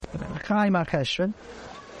Chaim HaCheshvan.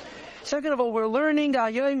 Second of all, we're learning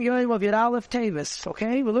Hayom Yom of Yud Aleph Teves.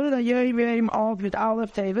 Okay, we're learning Hayom Yom of Yud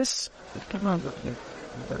Aleph Teves. Come on.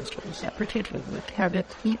 Particularly with habit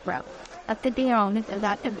heat route. At the day on it, and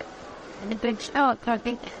that and the big snow,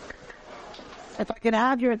 talking. If I can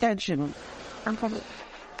have your attention.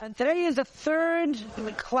 And today is the third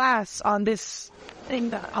class on this thing,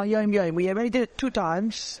 Hayom Yom. We already did it 2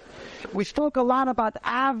 times. We spoke a lot about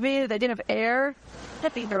Avid. They didn't have air.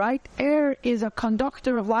 Right? Air is a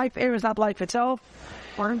conductor of life. Air is not life itself.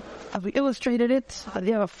 Or, as we illustrated it, if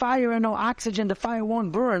you have a fire and no oxygen, the fire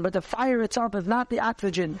won't burn. But the fire itself is not the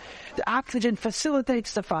oxygen. The oxygen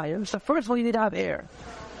facilitates the fire. So first of all, you need to have air.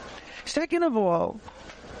 Second of all,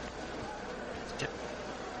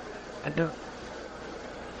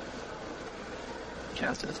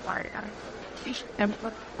 just as far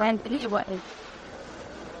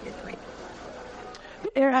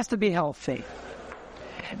the air has to be healthy.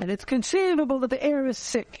 And it's conceivable that the air is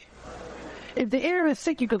sick. If the air is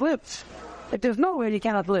sick, you could live. If there's no air, you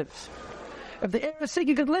cannot live. If the air is sick,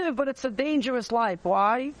 you could live, but it's a dangerous life.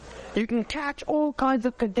 Why? You can catch all kinds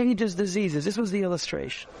of contagious diseases. This was the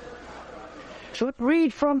illustration. So let's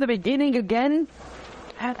read from the beginning again.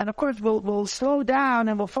 And of course, we'll slow down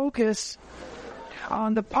and we'll focus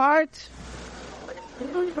on the part.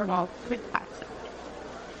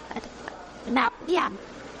 Now, yeah.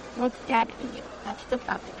 What's that? That's the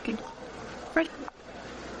topic.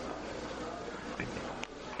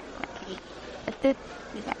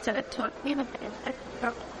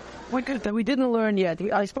 What good that we didn't learn yet.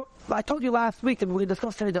 I told you last week that we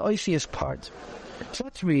discussed the oisiest part. So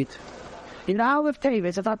let's read. In Aleph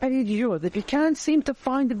Teves, at our page Yud, if you can't seem to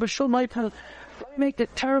find it, Bashul might let me make the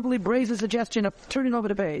terribly brazen suggestion of turning over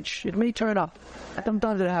the page. It may turn up.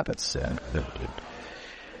 Sometimes it happens.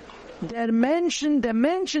 The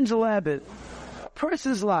dimensions 11. A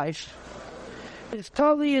person's life is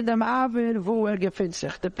totally in the Avid wo gefindt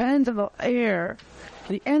sich. Depends on the air,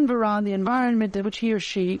 the environment, the environment in which he or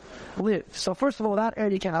she lives. So first of all, that air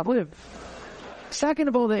you cannot live. Second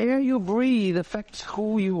of all, the air you breathe affects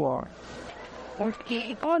who you are.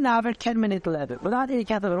 On average, 10 minutes level. Without air, you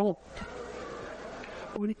can't live at all.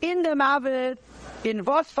 In the Avid, in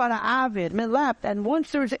Vosfara Avid, Melap, and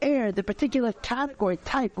once there's air, the particular category,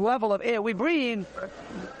 type, level of air we breathe,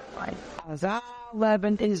 Azal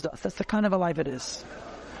 11 is dust. That's the kind of a life it is.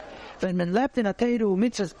 When men lebt in a teru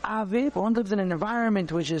mitzvahs Avid, one lives in an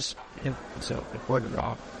environment which is the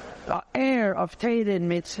air of Teru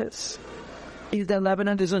and mitzvahs, is the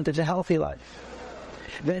Lebanon gesund. It's a healthy life.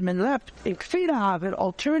 When men left in Kfira Avid,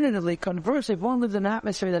 alternatively, conversely, if one lives in an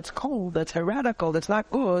atmosphere that's cold, that's heretical, that's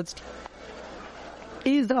not good,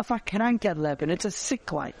 is the fakranket Lebanon. It's a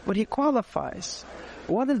sick life. But he qualifies.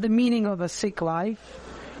 What is the meaning of a sick life?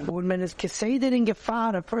 When man is gesedet in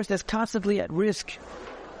Gefahr, a person is constantly at risk,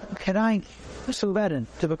 krank,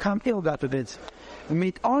 to become ill, God forbid,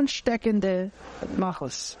 mit ansteckende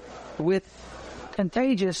machos, with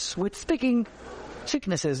contagious, with sticking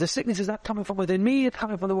sicknesses. The sickness is not coming from within me, it's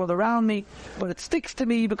coming from the world around me, but it sticks to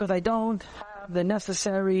me because I don't have the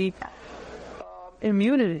necessary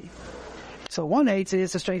immunity. So one answer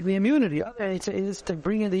is to strengthen the immunity. Other answer is to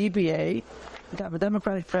bring in the EPA, to have a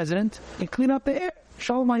Democratic president, and clean up the air.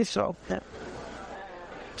 Shalom Yisrael.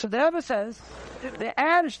 So the Rebbe says, the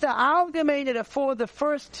erste allgemeine for the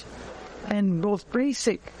first and most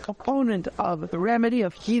basic component of the remedy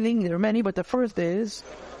of healing. There are many, but the first is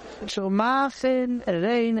machen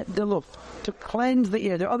rein de luft, to cleanse the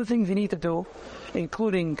air. There are other things you need to do,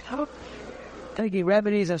 including taking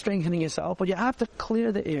remedies and strengthening yourself, but you have to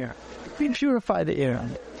clear the air, purify the air.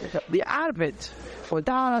 The arbeit for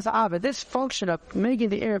daras arbeit, this function of making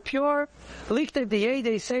the air pure, lichtet the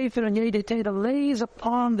yedei sefer and yedei teda, lays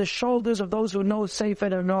upon the shoulders of those who know sefer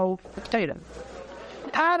and know teda.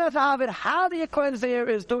 Daras arbeit, how do you cleanse the air?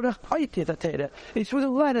 Is through the hoiti the teda. It's through the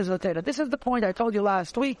letters of the teda. This is the point I told you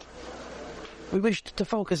last week. We wished to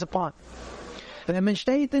focus upon. When man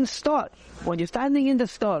steht in Storch, when you're standing in the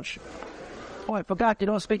Storch. Oh, I forgot, you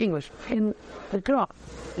don't speak English. In the Quran,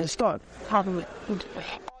 in Storch.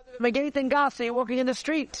 Megate and Gassi, walking in the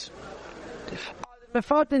streets.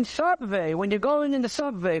 In subway, when you're going in the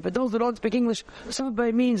subway, for those who don't speak English,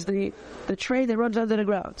 subway means the train that runs under the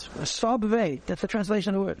ground. A subway, that's the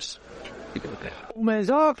translation of the words.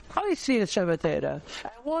 I see the Shabbat. And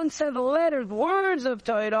one said letters, words of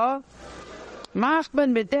Torah.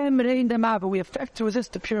 We affect to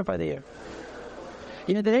resist to purify the air.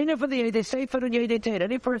 Any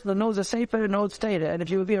person that knows the Sefer knows Torah, and if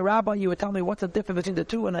you would be a rabbi, you would tell me what's the difference between the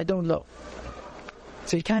two, and I don't know.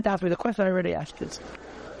 So you can't ask me the question, I already asked it.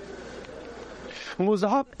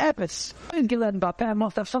 Muzahab epis. Gilead Bapeh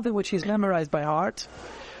must have something which he's memorized by heart.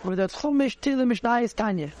 With the Chumash Tila Mishnayis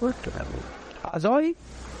Tanya. Azoi,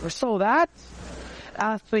 so that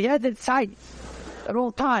as for Yedid sight at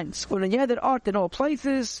all times, when Yedid art in all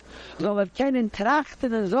places, so that can interact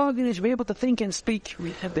and zorgen be able to think and speak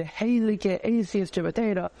the heilige Asias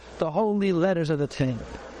Tibatera, the holy letters of the Torah.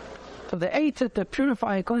 So the eight that the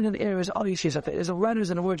purify according to the air is all you see of it. Is the letters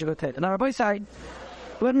and the words of the Torah. Now, Rabbi side,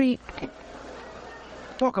 let me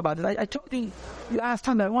talk about it. I told you last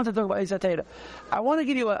time that I wanted to talk about Isatera. I want to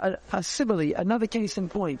give you a simile, another case in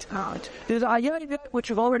point. There's a ayah which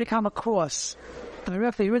you've already come across,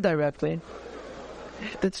 directly or indirectly,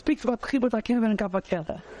 that speaks about Chibur Takev and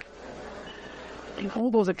Kavakela.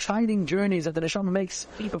 All those exciting journeys that the Neshama makes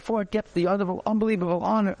before it gets the unbelievable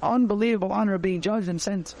honor of being judged and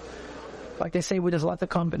sent. Like they say, with there's lots of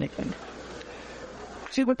company.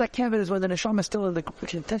 Chibur Takev is when the Neshama is still in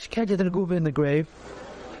the grave.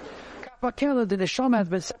 Kapakela, the neshama has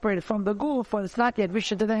been separated from the guf, but it's not yet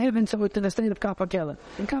reached into the heaven, so it's in the state of kapakela.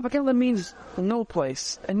 And kapakela means no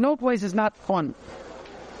place, and no place is not fun.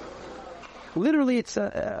 Literally, it's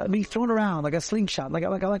being thrown around like a slingshot, like a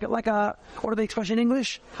what are the expression in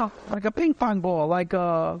English? Like a ping pong ball, like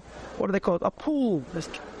what do they call it? A pool,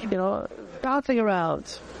 just, bouncing around.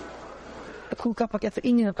 The cool kapakela, the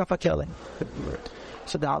Indian of kapakela.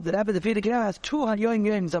 So now the Vedic has two Hayom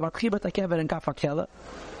Yoms of Chibur Takev and Kapakela.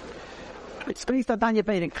 It's based on Danya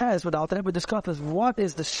Beit and Kaz, but the Rebbe discusses what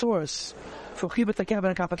is the source for Chibur Takev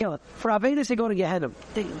and Kapakela. For Avedis, you go to Gehenim.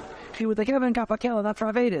 Chibur Takev and Kapakela, not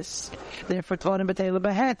for Avedis. They're for Tvarim B'Teila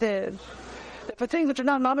Beheted. They're for things which are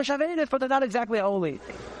not Mamash Avedis, but they're not exactly holy.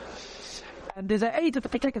 And there's an eight of the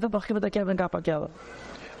particular of Chibur Takev and Kapakela.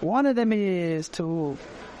 One of them is to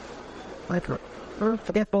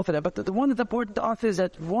forget both of them, but the one that's important to us is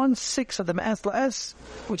that 1/6 of the Ma'as La'es,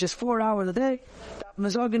 which is 4 hours a day,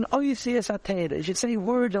 Mazogin Oyisias Ateda. You should say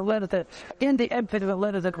words or letters that, again, the emphasis of the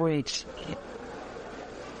letters that reach.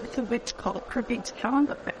 It's a bit called Kribit's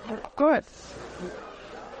calendar.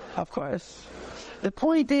 Of course. The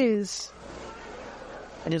point is,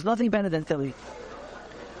 and there's nothing better than Tili.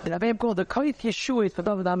 The Rebbe called the Koyth Yeshua for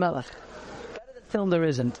David HaMelech. Better than Tili there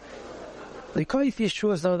isn't. The Koyth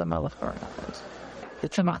Yeshua is David HaMelech. The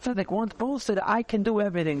Tzemach Tzedek once boasted, I can do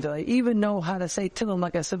everything. I even know how to say Tehillim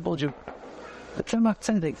like a simple Jew. The Tzemach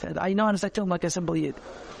Tzedek said, I know how to say Tehillim like a simple Yid.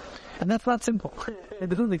 And that's not simple.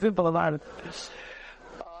 It's really simple about it.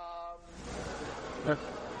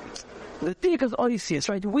 The thing is Odysseus,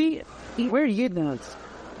 right? We're Yiddish.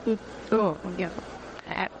 Oh, yeah.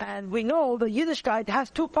 And we know the Yiddishkeit has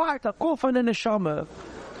two parts, a Kuf and a Neshama.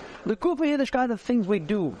 The Kuf and Yiddishkeit are things we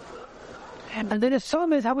do. And the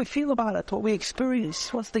Neshama is how we feel about it, what we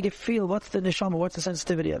experience. What's the feel? What's the Neshama? What's the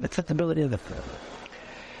sensitivity of it? Sensibility of it?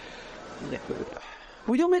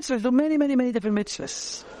 We do mitzvahs, we do many, many, many different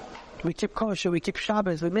mitzvahs. We keep kosher, we keep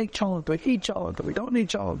Shabbos, we make cholent, we eat cholent, we don't eat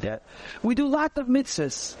cholent yet. We do lots of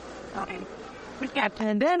mitzvahs.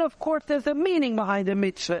 And then, of course, there's a meaning behind the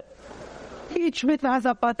mitzvah. Each mitzvah has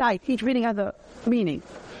a badait, each meaning has a meaning.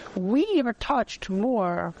 We are touched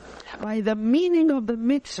more by the meaning of the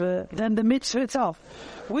mitzvah than the mitzvah itself.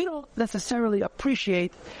 We don't necessarily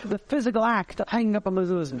appreciate the physical act of hanging up a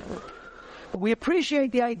mezuzah. We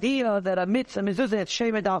appreciate the idea that a mezuzah, it's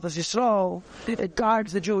Shemed Altas Yisrael, it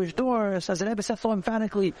guards the Jewish doors, as the Rebbe said so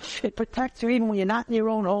emphatically, it protects you even when you're not in your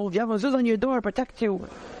own home. If you have a mezuzah on your door, it protects you.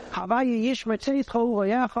 It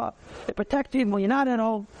protects you even when you're not at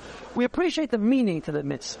home. We appreciate the meaning to the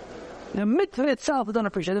mitzvah. The mitzvah itself we don't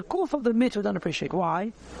appreciate. The kuf of the mitzvah we don't appreciate.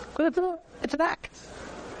 Why? Because it's an act.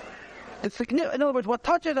 In other words, what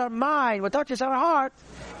touches our mind, what touches our heart,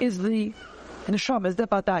 is the neshama, is the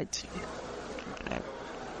badait.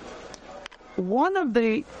 One of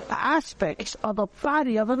the aspects of the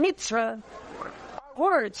body of a mitzvah are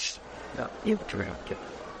words.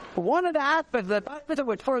 One of the aspects of the mitzvah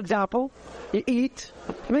words, for example, you eat,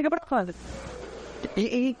 you make a bracha. You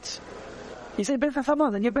eat, you say Birkat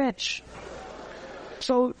Hamad on your bench.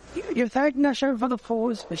 So you're thanking Hashem for the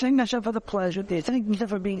food, you're thanking Hashem for the pleasure, you're thanking Hashem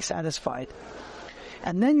for being satisfied.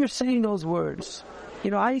 And then you're saying those words.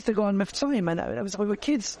 I used to go on Miftzayim, and we were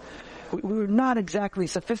kids. We were not exactly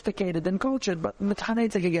sophisticated and cultured, but But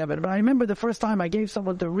I remember the first time I gave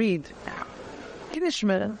someone to read Kiddush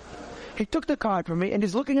man, he took the card from me and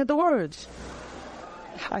he's looking at the words.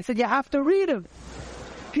 I said, you have to read them.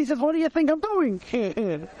 He says, what do you think I'm doing?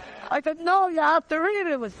 I said, no, you have to read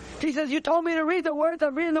it. He says, you told me to read the words,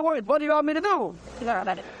 I'm reading the words. What do you want me to do?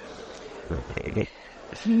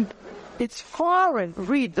 It's foreign.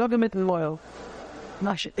 Read, Dogamit and Loyal.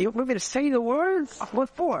 You want me to say the words? What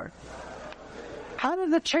for? How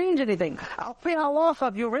does it change anything? Al pi halacha,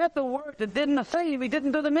 if you read the word that didn't say, we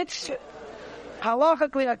didn't do the mitzvah.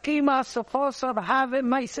 Halachically, akima sofosav havim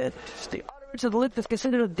meisid. The utterance of the lips is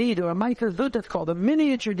considered a deed, or a meiser zut, it's called a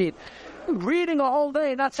miniature deed. Reading a whole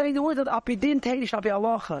day, not saying the words of apidin teish api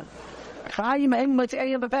halacha.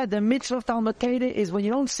 The mitzvah of Talmud Torah is when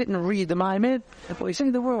you don't sit and read the Maimed, but you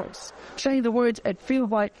say the words. Saying the words, it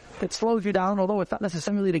feels like it slows you down, although it's not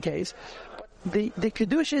necessarily the case. The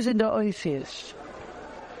Kiddush is in the Oisius.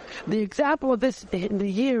 The example of this in the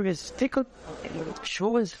year is Tikkun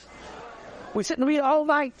Shavuos. We sit and read all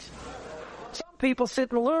night. Some people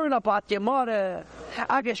sit and learn about Yemara,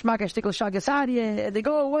 Agesh Magesh Tikkun Shagasarye, and they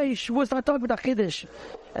go away, Shavuos not talking about Kiddush.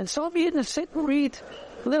 And some Yidden sit and read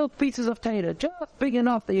little pieces of Torah, just big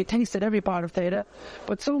enough that you tasted every part of Torah,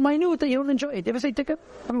 but so minute that you don't enjoy it. You ever say Tikkun?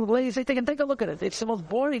 I mean, ladies say Tikkun, take a look at it. It's the most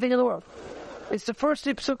boring thing in the world. It's the first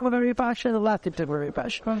psukim of every pasha and the last psukim of every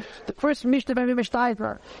pasha. The first mishnah of every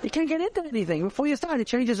mishnah. You can't get into anything. Before you start, it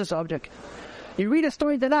changes the subject. You read a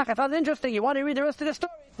story in the Tanakh, I found it interesting, you want to read the rest of the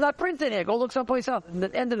story, it's not printed here, go look someplace else, and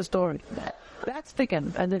the end of the story. That's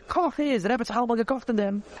Tikkun. And the koch is, that Rebbe's halal gekocht in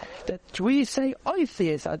them, that we say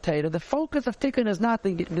oithius at Torah. The focus of Tikkun is not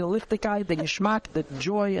the lichtigkeit, the geschmack, the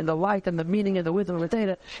joy and the light and the meaning and the wisdom of the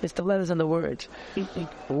Torah, it's the letters and the words.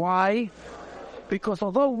 Why? Because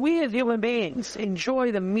although we as human beings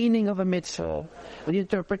enjoy the meaning of a mitzvah, the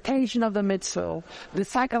interpretation of the mitzvah, the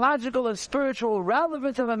psychological and spiritual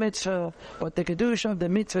relevance of a mitzvah, but the kedusha of the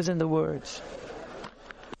mitzvah is in the words.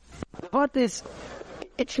 What is,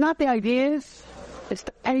 it's not the ideas, it's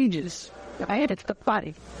the pages, right? It's the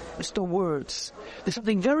body, it's the words. There's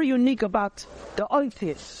something very unique about the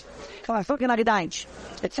oithius. So I was looking at a Deutsch.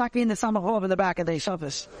 It's in the Samachov in the back of the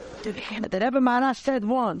Shabbos. That Rebbe Marash said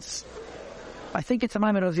once, I think it's a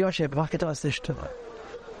Maimon of Yoshe, but I can't this too.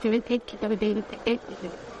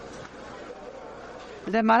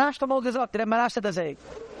 Der Marash hat mal gesagt, der Marash hat das gesagt.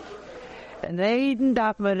 Reden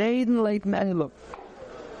darf man reden, look.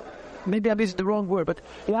 Maybe I used the wrong word, but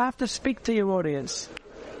you have to speak to your audience.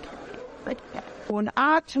 Und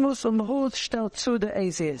Atmos Hut stellt zu der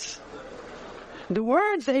Eis. The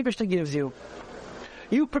words the Eibishter gives you.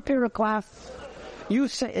 You prepare a class, you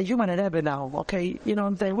say, you want an Rebbe now, okay? You know what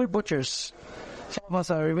I'm saying? We're butchers. Some of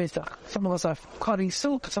us are cutting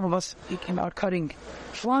silk, some of us are cutting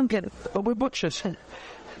flanken, but we're butchers.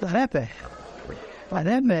 The Rebbe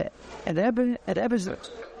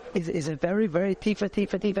is a very, very tifa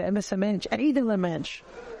emes mensch, edele mensch.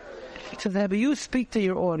 So the Rebbe, you speak to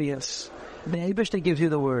your audience. The Eibishter gives you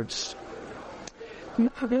the words.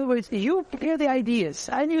 In other words, you prepare the ideas,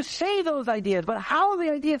 and you say those ideas, but how the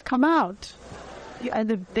ideas come out, and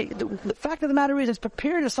the fact of the matter is, as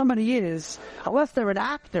prepared as somebody is, unless they're an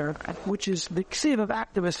actor, which is the ksiv of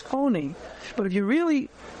actor is phony, but if you're really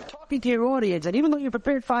talking to your audience, and even though you're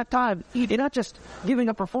prepared 5 times, you're not just giving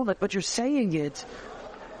a performance, but you're saying it,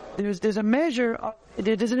 there's a measure of,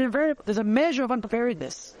 there's a measure of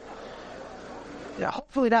unpreparedness.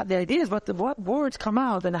 Hopefully not the ideas, but what words come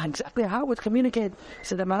out and exactly how it's communicated.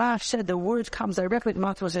 So the Marash said the words comes directly to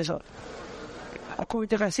Matzvah Sesot. According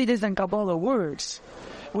to Chassidus and Kabbalah, words,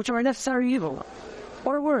 which are a necessary evil.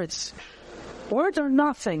 What are words? Words are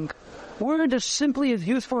nothing. Words are simply as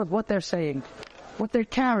useful as what they're saying, what they're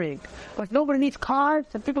carrying. Like nobody needs cars,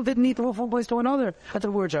 and people didn't need to go from one place to another. That's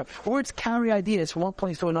what words are. Words carry ideas from one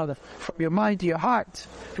place to another, from your mind to your heart,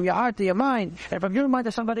 from your heart to your mind, and from your mind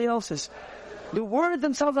to somebody else's. The words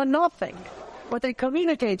themselves are nothing, but they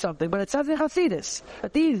communicate something. But it says in Hasidus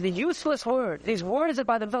that the useless words, these words that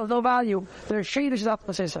by themselves no value, they're shadish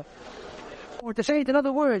zapasisa. Or to say it in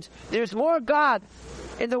other words, there's more God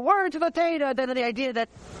in the words of the Torah than in the idea that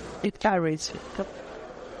it carries.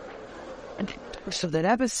 So the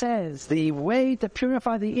Rebbe says the way to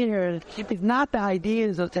purify the ear is not the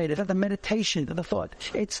ideas of the Torah, it's not the meditation of the thought,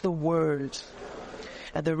 it's the words.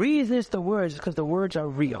 And the reason it's the words is because the words are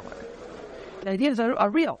real. The ideas are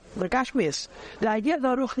real. They're gashmias. The ideas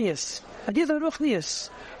are ruchnias. Ideas are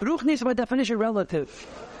ruchnias. Ruchnias, by definition, relative.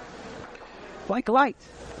 Like light.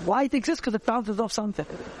 Light exists because it bounces off something.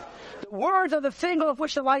 The words are the thing of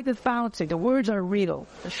which the light is bouncing. The words are real.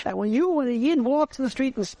 And when a yin walks in the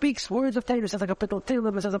street and speaks words of Torah, says like a pitul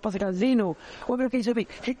tilim, says a pasuk azinu, whatever the case may be,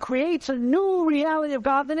 he creates a new reality of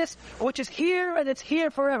godliness, which is here and it's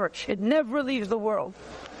here forever. It never leaves the world.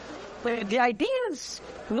 The ideas,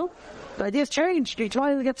 the ideas change. You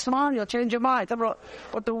try to get smart, you'll change your mind.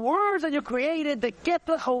 But the words that you created, the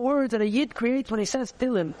getliche words that a Yid creates when he says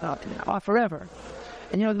Tilim, are forever.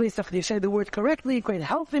 And at least if you say the word correctly, you create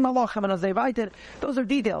healthy malachim, and as they write it, those are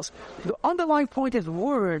details. The underlying point is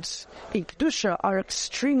words in Kedusha are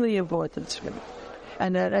extremely important.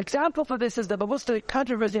 And an example for this is the Babusta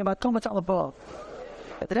controversy about Tomat Alabah.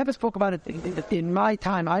 They never spoke about it in my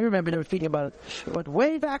time. I remember they were speaking about it. But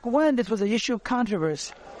way back when, this was an issue of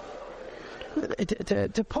controversy.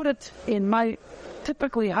 To put it in my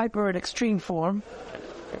typically hyper and extreme form,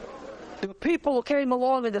 the people who came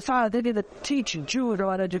along and decided they need to teach Jews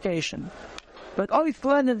about education. But always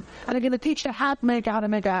learning, and they're going to teach the hat maker how to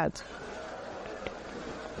make ads.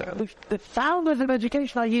 The founders of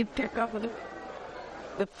education are Yid.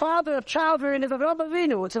 The father of child rearing is Avraham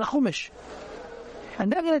Avinu. It's in Chumash.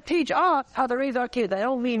 And they're going to teach us how to raise our kids. I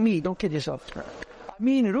don't mean me. Don't kid yourself. I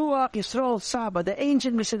mean Ruach, Yisrael, Saba, the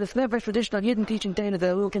ancient Mesilas Nefesh traditional Yidden teaching Dana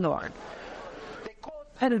that we can learn. They call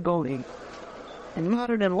it pedagogy. In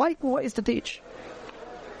modern enlightened ways to teach.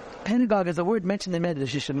 Pedagogue is a word mentioned in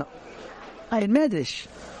Medrash, you should know. In Medrash.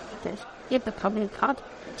 You have to come in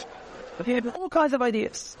contact. They had all kinds of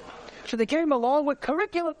ideas. So they came along with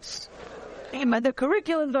curriculums. And the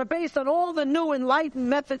curriculums are based on all the new enlightened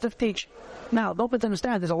methods of teaching. Now, don't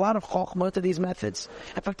misunderstand, there's a lot of chokhmah to these methods.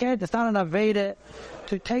 If I can't, it's not an aveda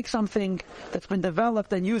to take something that's been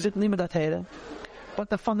developed and use it in Limud HaTorah. But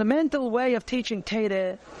the fundamental way of teaching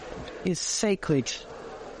Torah is sacred.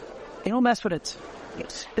 You don't mess with it.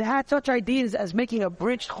 Yes. They had such ideas as making a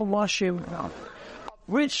bridge chumashim, a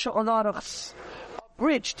bridge sha'anarachs, a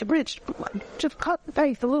bridge to bridge. Just cut and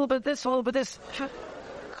paste a little bit this, a little bit this.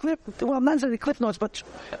 Well, not necessarily clip notes, but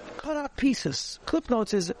cut out pieces. Clip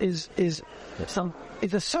notes is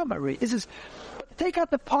a summary. Take out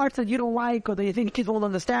the parts that you don't like or that you think kids won't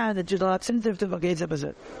understand, that you're not sensitive to. Okay, it's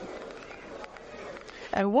it.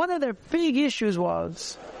 And one of their big issues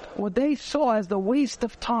was what they saw as the waste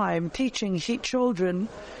of time teaching children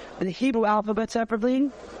the Hebrew alphabet separately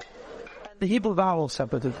and the Hebrew vowels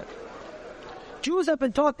separately. Jews have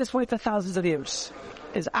been taught this way for thousands of years.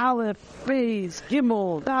 There's Aleph, Beis,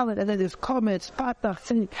 Gimel, Dalet, and then there's Kometz,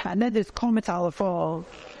 Patach, and then there's Kometz Aleph,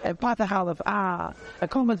 and Patach Aleph,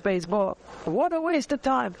 and Kometz Beis, Bo. What a waste of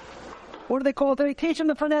time. What do they call it? They teach them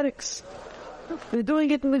the phonetics. They're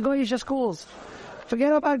doing it in the Goyish schools.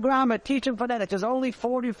 Forget about grammar, teach them phonetics. There's only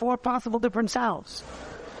 44 possible different sounds.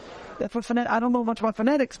 That's what I don't know much about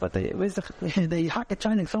phonetics, but they hack it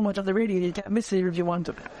shining so much on the radio, you can't miss it if you want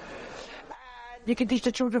to. You can teach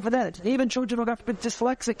the children phonetics. Even children who have been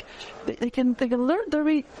dyslexic, they can learn to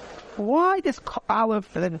read. Why this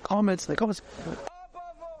Aleph and then comments,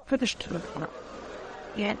 finished.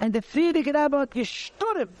 Yeah. And the feeling about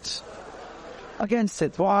gesturmt against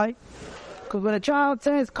it. Why? Because when a child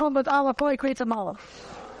says comment Aleph, it creates a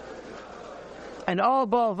Aleph. And all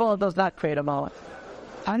Bo does not create a Aleph.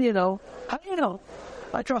 How do you know?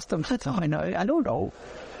 I trust them. That's all I know. I don't know.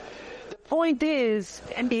 Point is,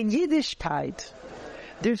 and in Yiddishkeit,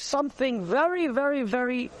 there's something very, very,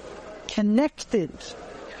 very connected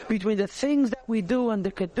between the things that we do and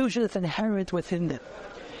the kedusha that's inherent within them.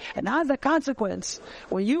 And as a consequence,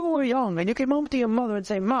 when you were young and you came home to your mother and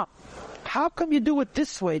say, "Ma, how come you do it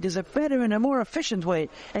this way? There's a better and a more efficient way."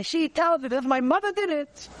 And she tells you that if my mother did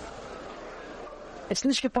it, it's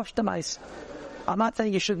nicht gepashtamais. I'm not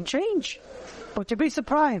saying you shouldn't change, but you'd be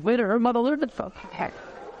surprised where her mother learned it from.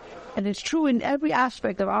 And it's true in every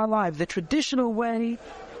aspect of our lives. The traditional way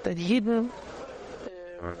that Yidden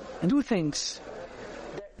do things.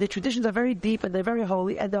 The traditions are very deep and they're very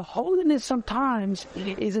holy. And the holiness sometimes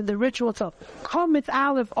is in the ritual itself. Kometz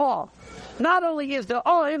Aleph all. Not only is the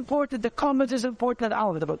all important, the Kometz is important, and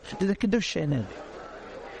Aleph, but there's a Kedusha in it.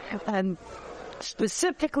 And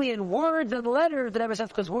specifically in words and letters, the Rebbe says,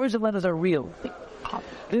 because words and letters are real.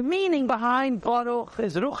 The meaning behind Baruch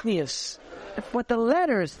is Ruchnius. What the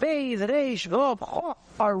letters, Beis, Reish, Vav,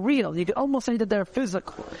 are real. You can almost say that they're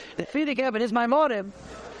physical. The Fidik Eben is my motive,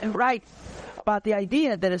 and right about the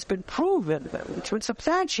idea that it's been proven, it's been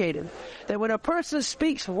substantiated, that when a person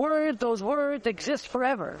speaks words, those words exist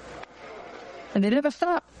forever. And they never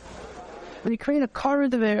stop. They create a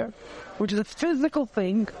current of air, which is a physical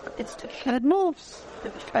thing, and it moves.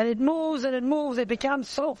 And it moves and it moves. It becomes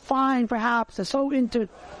so fine, perhaps, and so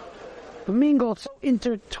mingled, so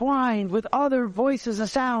intertwined with other voices and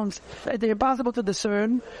sounds that they're impossible to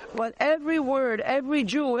discern. But every word, every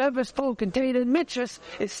Jew ever spoken, Torah and Mitzvahs,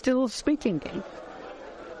 is still speaking.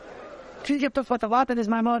 Is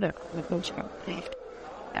my mother.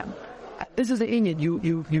 This is the Inyan.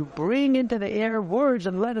 You bring into the air words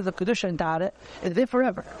and letters of Kedusha and Tara, and they're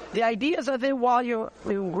forever. The ideas are there while you're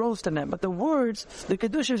engrossed in them, but the words, the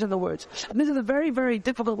Kedusha is in the words. And this is a very, very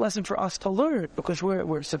difficult lesson for us to learn, because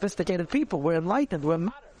we're sophisticated people, we're enlightened, we're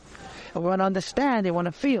modern. And we want to understand, they want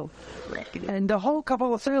to feel. And the whole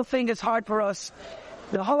Kabbalah thing is hard for us.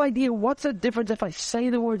 The whole idea, what's the difference if I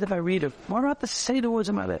say the words, if I read them? Why do I have to say the words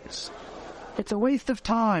in my lips? It's a waste of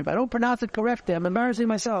time. I don't pronounce it correctly. I'm embarrassing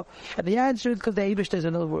myself. And the answer is because the Eibush is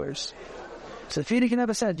in other words. So the Frierdiker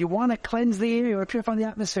never said, you want to cleanse the air or purify the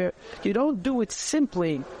atmosphere. You don't do it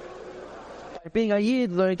simply by being a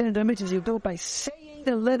Yid, learning the mitzvahs. You do it by saying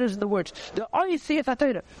the letters and the words. The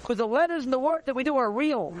because the letters and the words that we do are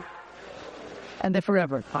real. And they're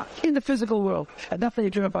forever. In the physical world. And that's the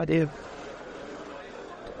driven by the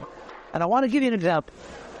And I want to give you an example.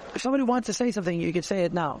 If somebody wants to say something, you can say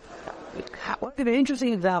it now. One of the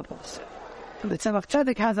interesting examples. The Tzemach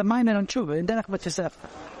Tzedek has a Maimon on Tshuva in Derech B'Tzesef.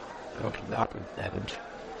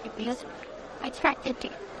 Because I tried to do.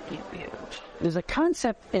 There's a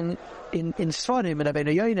concept in Sfarim, in Rabbi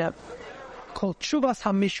Yossi, called Tshuvas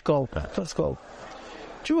HaMishkol. Let's go.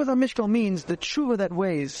 Tshuvas HaMishkol means the tshuva that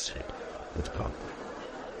weighs.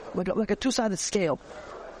 Like a two-sided scale.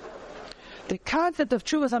 The concept of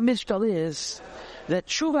Tshuvas HaMishkol is that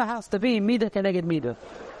tshuva has to be midah keneged midah.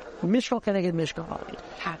 Mishkol keneged mishkol.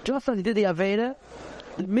 Just as he did the Aveda,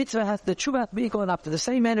 the tshuva has to be equal enough to the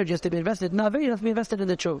same energy has to be invested in Aveda, has to be invested in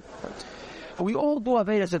the tshuva. We all do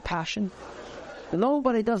Avedas with passion.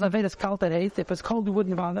 Nobody does Avedas cult and hate. If it's cold, we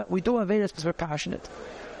wouldn't bother. We do Avedas because we're passionate.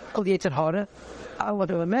 Called Yetzer Hara. I don't know if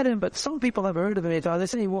I've ever met him, but some people have heard of him. They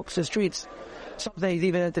say he walks the streets. Some days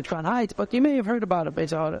even at the Crown Heights, but you may have heard about him.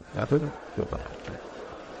 Yetzer Hara.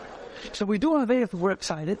 So we do Avedas because we're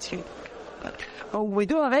excited. But when we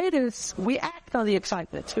do Avedas, we act on the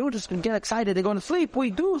excitement. We don't just get excited and go to sleep. We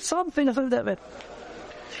do something of that.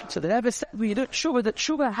 So the Rebbe said we do tshuva, that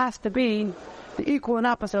tshuva has to be the equal and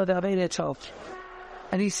opposite of the Aveda itself.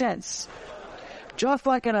 And he says, just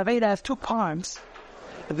like an Aveda has two parts,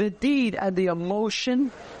 the deed and the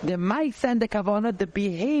emotion, the ma'ase and the kavanah, the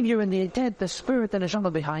behavior and the intent, the spirit and the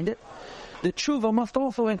neshama behind it, the tshuva must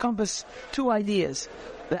also encompass two ideas,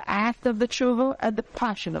 the act of the tshuva and the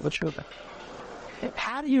passion of the tshuva.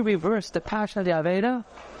 How do you reverse the passion of the Aveda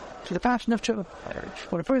to the passion of tshuva?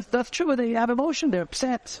 When a person does tshuva, they have emotion, they're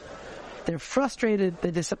upset, they're frustrated,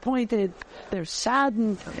 they're disappointed, they're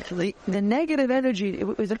saddened. The negative energy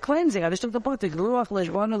is a cleansing. When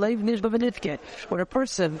a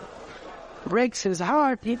person breaks his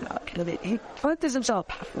heart, he cleanses himself.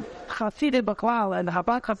 Chassidim Baklal and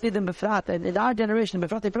Chabad Chassidim Befrat, and in our generation,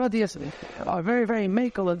 Befrat Ephratius, are very, very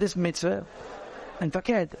makel of this mitzvah. And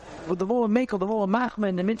faked, with the more makel, the more machman,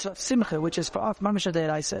 and the mitzvah of simcha, which is for us, mamish that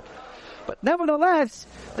I said. But nevertheless,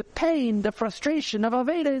 the pain, the frustration of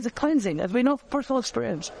Aveda is a cleansing, as we know from personal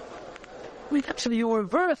experience. Actually, you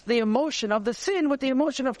reverse the emotion of the sin with the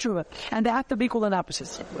emotion of tshuva, and they have to be equal and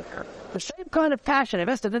opposites. The same kind of passion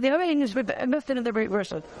invested in the Aveda is invested in the reverse.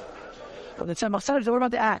 But the Tzemach says, what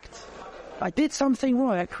about the act? I did something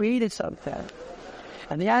wrong, I created something.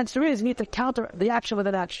 And the answer is, you need to counter the action with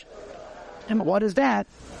an action. And what is that?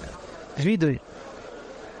 Vidui.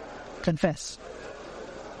 Confess.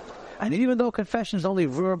 And even though confession is only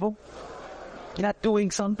verbal, you're not doing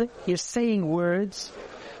something, you're saying words,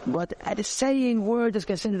 but saying words is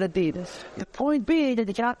considered a deed. The point being that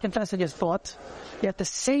you cannot confess in your thought. You have to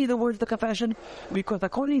say the words of the confession, because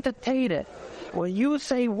according to Teves, when you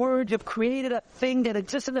say words, you've created a thing that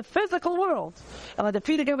exists in the physical world. And like the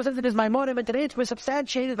Frierdiker says, it is my motto, and today it's been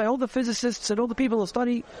substantiated by all the physicists and all the people who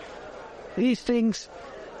study these things.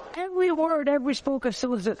 Every word, every spoken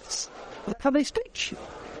still exists. That's how they speak.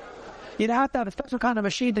 You don't have to have a special kind of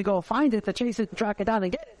machine to go find it, to chase it, track it down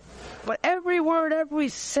and get it. But every word, every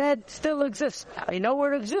said still exists. You know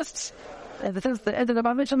where it exists? And it says the end of the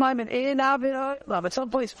Mamish in at some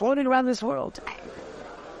place floating around this world.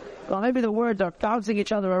 Well, maybe the words are bouncing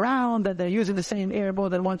each other around, and they're using the same air more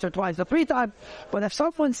than once or twice or three times. But if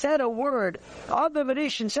someone said a word, other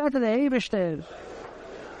Venetian said to the Eibishter,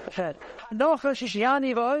 those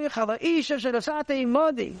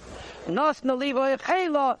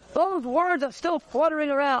words are still fluttering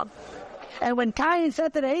around. And when Cain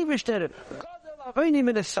said to the Eibishter, it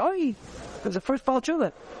was the first Baal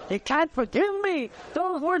Tshuva, you can't forgive me,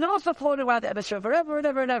 those words also floating around the atmosphere forever and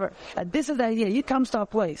ever and ever. And this is the idea. You come to a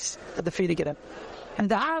place at the feet of Giddim, and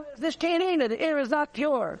this can't eat it, the air is not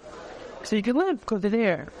pure. So you can live because of the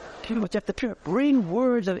air. But you have to pure. Bring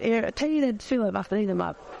words of air. Take them, feel them, after them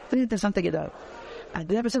up. There's something you do. And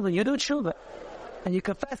the Rebbe said, when you do tshuva, and you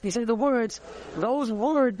confess, and you say the words, those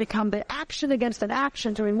words become the action against an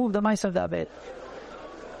action to remove the mice of the Abed.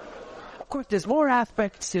 Of course, there's more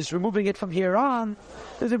aspects. There's removing it from here on.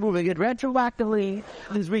 There's removing it retroactively.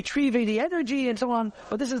 There's retrieving the energy and so on.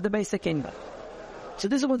 But this is the basic kingdom. So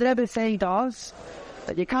this is what the Rebbe is saying to us.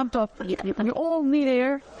 That you come to, we all need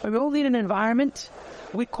air, we all need an environment.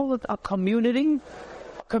 We call it a community.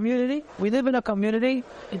 A community. We live in a community.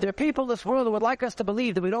 There are people in this world who would like us to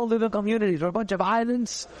believe that we don't live in communities. We're a bunch of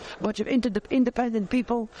islands, a bunch of independent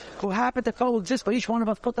people who happen to coexist, but each one of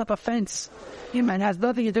us put up a fence. And has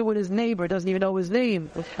nothing to do with his neighbor, doesn't even know his name.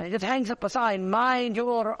 And he just hangs up a sign, mind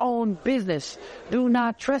your own business. Do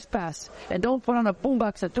not trespass. And don't put on a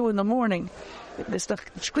boombox at 2 a.m. It's the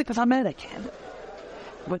Klippus America.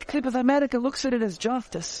 But Klippus America looks at it as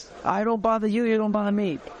justice. I don't bother you, you don't bother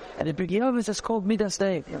me. And the Big Yom is called Midas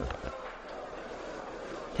Dev.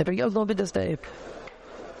 The Big Yom is not Midas Dev.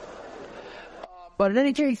 But in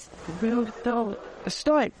any case, the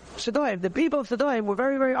people of Sodom were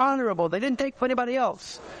very, very honorable. They didn't take for anybody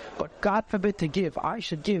else. But God forbid to give. I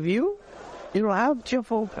should give you. You don't have it's your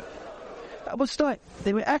fault. That was Sodom.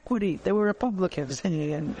 They were equity. They were Republicans.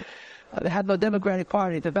 And they had no Democratic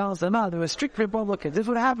Party to balance them out. They were strict Republicans. This is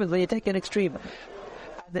what happens when you take an extreme.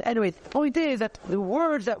 Anyway, the point is that the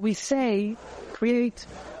words that we say create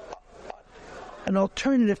an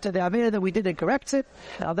alternative to the Avera that we did that corrects it.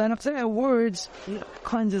 Now then, if there are words,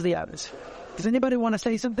 cleanses the others. Does anybody want to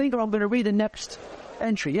say something, or I'm going to read the next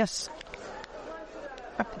entry? Yes.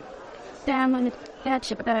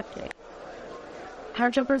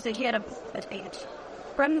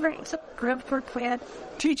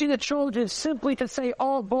 Teaching the children simply to say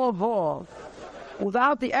all ball,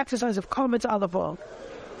 without the exercise of comments on the ball.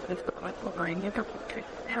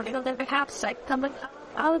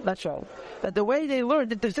 That's all. That the way they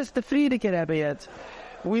learned it, there's just the Friedrich.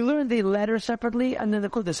 We learn the letter separately and then the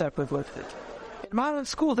Kudus separately with it. In modern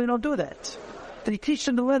school, they don't do that. They teach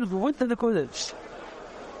them the letters with the Kudus.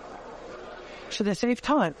 So they save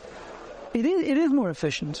time. It is more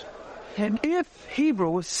efficient. And if Hebrew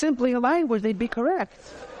was simply a language, they'd be correct.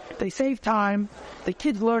 They save time. The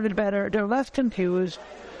kids learn it better. They're less confused.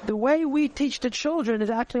 The way we teach the children is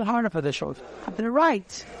actually harder for the children. They're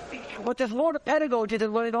right. But there's more to pedagogy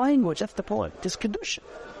than learning the language. That's the point. This Kedusha.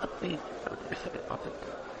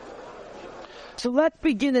 So let's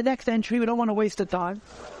begin the next entry. We don't want to waste the time.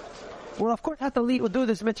 We'll of course have to lead. We'll do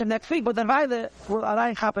this mention next week, but then we'll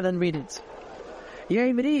happen and read it.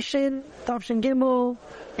 Yom Rishon, Tavshin Gimel,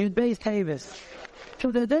 Yud Beis Teves.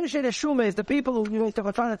 So the Dershei Shumes, the people who were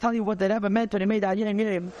trying to tell you what they ever meant when they made that Yom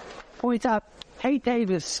Yom, points out, Hey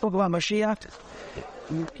Teves, spoke about Mashiach.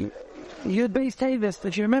 Yud Beis Teves,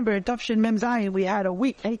 if you remember, in Tavshin Mem Zayin, we had a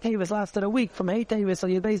week. Hey Teves lasted a week from Hey Teves to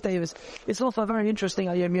Yud Beis Teves. It's also very interesting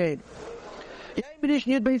on Yom Yom. Yom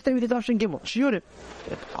Rishon, Yud Beis Teves, Tavshin Gimel. Shiurim.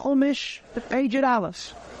 Chumash, page at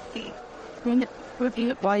Aleph.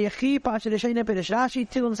 Vayechi, Pasha Deshene, Peresh Rashi,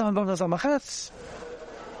 Tilim Sam Vavna Samachas.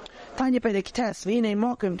 Tanya Perek Tes, V'inei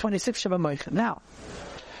Mokim, 26 Sheva Moichem. Now,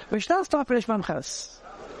 we shall start Peresh Mamchas.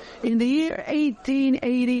 In the year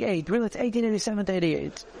 1888, really it's 1887 to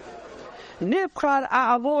 88, Nibkar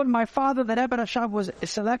A'alon, my father, the Rebbe Rashab, was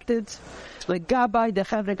selected the Gabbai de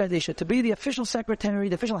Chavre Kadisha, to be the official secretary,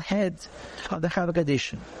 the official head of the Chavre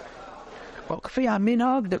Kadisha. Well, Kfi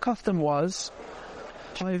HaMinhag, the custom was,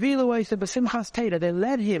 they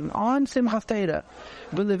led him on Simchas Torah,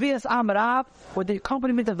 with the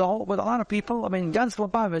accompaniment of with a lot of people. I mean, Gans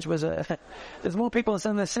Lubavitch was there's more people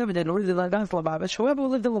in the 70 than lived in Gans Lubavitch. Whoever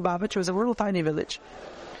lived in Lubavitch was a little tiny village.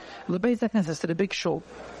 Lebeis Knesset, to the big shul.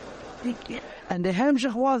 And the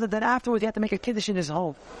hemshech was that afterwards he had to make a kiddush in his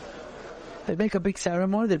home. They'd make a big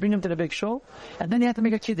ceremony, they'd bring him to the big shul, and then he had to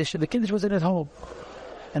make a kiddush. The kiddush was in his home.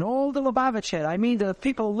 And all the Lubavitch had, I mean the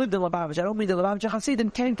people who lived in Lubavitch, I don't mean the Lubavitch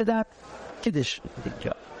Hasidim, came to that Kiddush. He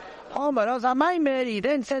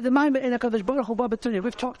then said the Maimer in HaKadosh Baruch Hu Babatuni.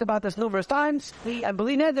 We've talked about this numerous times, and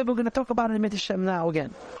believe that we're going to talk about it in Mitzvah now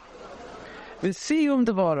again. V'siyum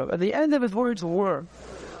Devarim, at the end of his words were,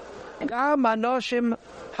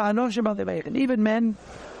 even men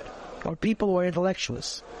or people who are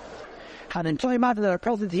intellectuals, had employment that are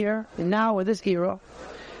present here, and now in this era.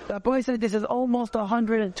 The boy said this is almost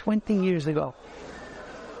 120 years ago.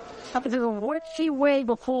 This is way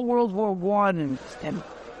before World War I, and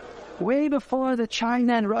way before the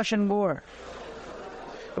China and Russian War.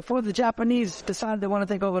 Before the Japanese decided they want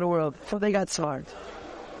to take over the world. Before they got smart.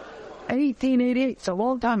 1888, it's a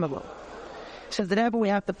long time ago. It says that ever we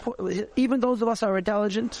have to put, even those of us who are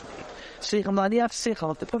intelligent, have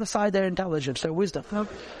to put aside their intelligence, their wisdom. Not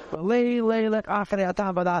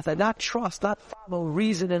trust, not follow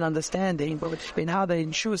reason and understanding in how they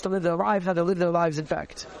choose to live their lives, how they live their lives in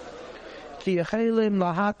fact. It's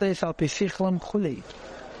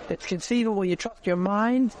conceivable you trust your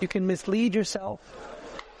mind, you can mislead yourself.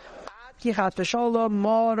 The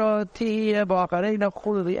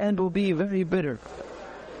end will be very bitter.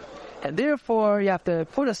 And therefore, you have to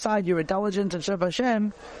put aside your intelligence and serve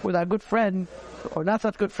Hashem with our good friend, or not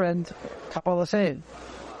such good friend, Kabbalah saying.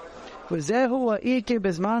 This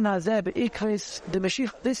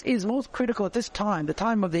is most critical at this time, the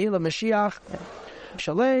time of the Ilah Mashiach.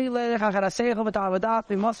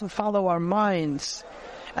 We mustn't follow our minds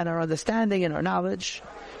and our understanding and our knowledge.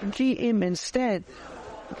 Instead,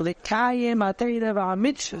 to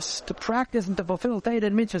practice and to fulfill Torah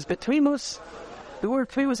and mitzvahs. Betwimus, the word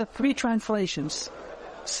betwimus has three translations: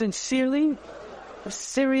 sincerely,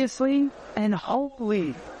 seriously, and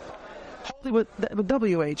wholly. Wholly with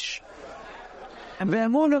WH. And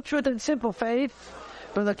ve'emunah, truth and simple faith,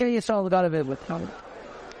 but the Kei Yisrael got of it with.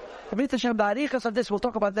 The arichas of this we'll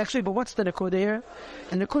talk about next week, but what's the Nakuda here?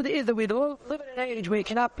 And the Nakuda is that we live in an age where you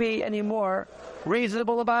cannot be any more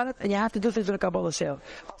reasonable about it, and you have to do things with a Kabbalah sale.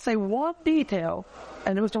 I'll say one detail,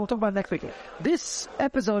 and we'll talk about it next week. This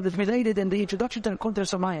episode is related in the introduction to the Kunter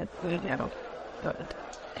Somayan.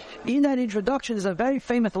 In that introduction is a very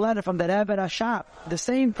famous letter from the Rebbe Rashab, the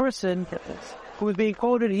same person who is being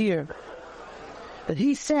quoted here, that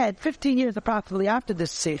he said 15 years approximately after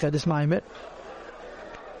this Sikha, this Maimet,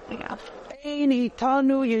 in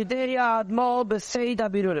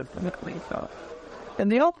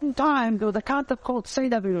the olden time, there was a concept called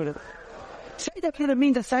Seder Birurim. Seder Birurim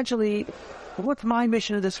means essentially, what's my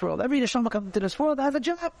mission in this world? Every neshama comes into this world has a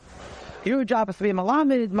job. Your job is to be a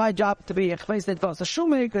malamed, my job is to be a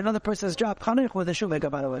shoemaker, another person's job, chanech was a shoemaker,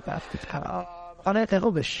 by the way.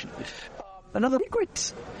 Another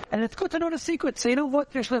secret. And it's good to know the secret, so you know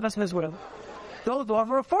what you're living in this world. Those who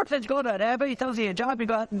are fortunate to go to a Rebbe, he tells you a job, you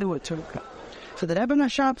go out and do it too. So the Rebbe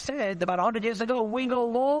Nashab said, about 100 years ago, we no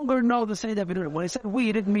longer know the Seder Birurim. When he said we,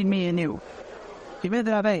 he didn't mean me and you. He meant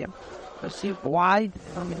the Rebbe. Why?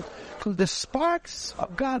 Because the sparks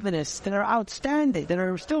of godliness that are outstanding, that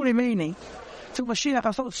are still remaining, to Mashiach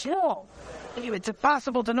are so small. It's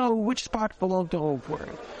impossible to know which spark belong to whom.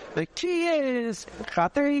 The key is you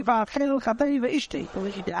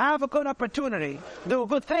have a good opportunity, do a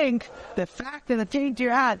good thing. The fact that it came to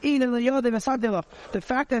your hand, the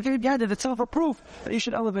fact that it came to your hand is itself a proof that you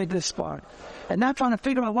should elevate this spark. And not trying to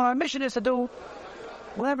figure out what our mission is to do,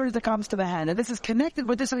 whatever it is that comes to the hand. And this is connected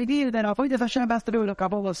with this idea that Avodas Hashem has to do with a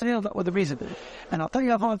Kabbalah sale, not with the reason. And I'll tell you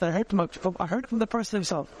that I heard from the person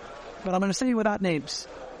himself, but I'm going to say it without names.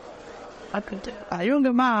 A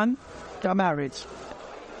younger man got married,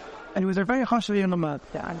 and he was a very chashuv young man.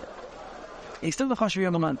 He's still a chashuv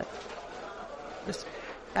young man.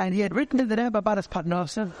 And he had written to the Rebbe about his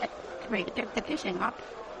partnership. And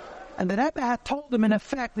the Rebbe had told him, in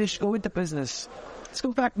effect, they should go into business. Let's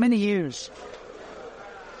go back many years.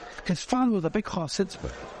 His father was a big chassid,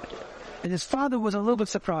 and his father was a little bit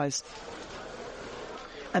surprised.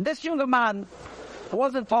 And this younger man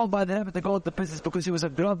wasn't told by the Rebbe to go into business because he was a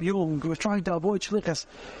grub young who was trying to avoid shlichus.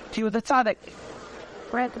 He was a tzaddik.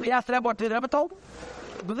 He asked the Rebbe what the Rebbe told him.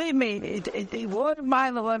 Believe me, it wasn't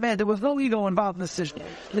mile of man. There was no ego involved in the decision.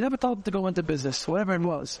 The Rebbe told him to go into business, whatever it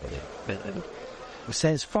was. So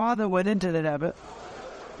his father went into the Rebbe,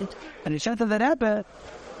 and he said to the Rebbe,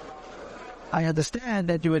 I understand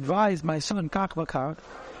that you advised my son Kakvakar,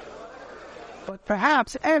 but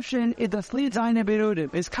perhaps Efshin is the Slid Zaina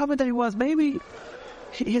Birurim. His commentary was maybe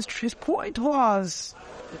his point was,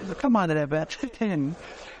 come on, Rebbe,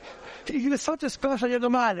 he was such a special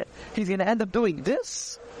young man. He's going to end up doing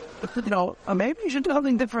this, maybe you should do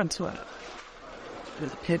something different.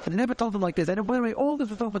 They never told him like this. And by the way, all this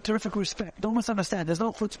was done with terrific respect. Don't misunderstand. There's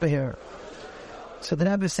no chutzpah here. So the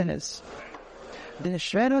Rebbe says, the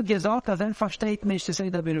Shvera gesagt, dass versteht nicht to say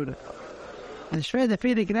the Birurim. The Shvera, the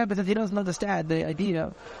Friedrich Rebbe, says he doesn't understand the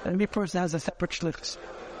idea that every person has a separate shlichus.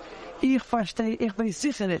 Ich weiß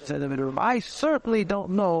sicher nicht, say the Birurim. I certainly don't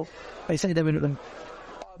know, I say the Birurim.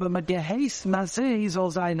 But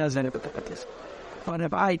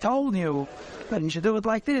if I told you that you should do it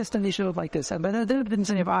like this, then you should do it like this. And but they didn't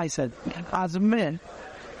say if I said, as a man,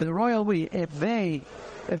 the royal we, if the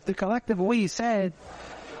collective we said,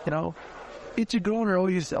 each groaner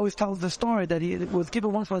always tells the story that he was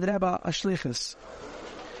given once by the Rebbe a shlichus.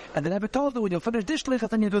 And the Rebbe told him, when you finish this shlichus,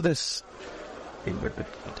 then you do this.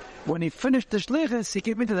 When he finished the shlichus, he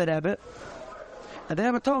came into the Rebbe, and the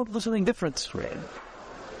Rebbe told him something different.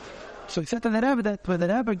 So he said to the Rebbe that when the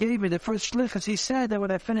Rebbe gave me the first shlichus, he said that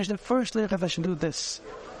when I finish the first shlichus, I should do this.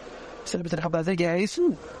 So the Rebbe said,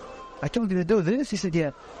 I told you to do this? He said,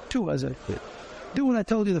 yeah. Do as I did. Do what I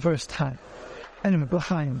told you the first time. Anyway,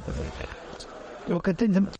 we'll continue.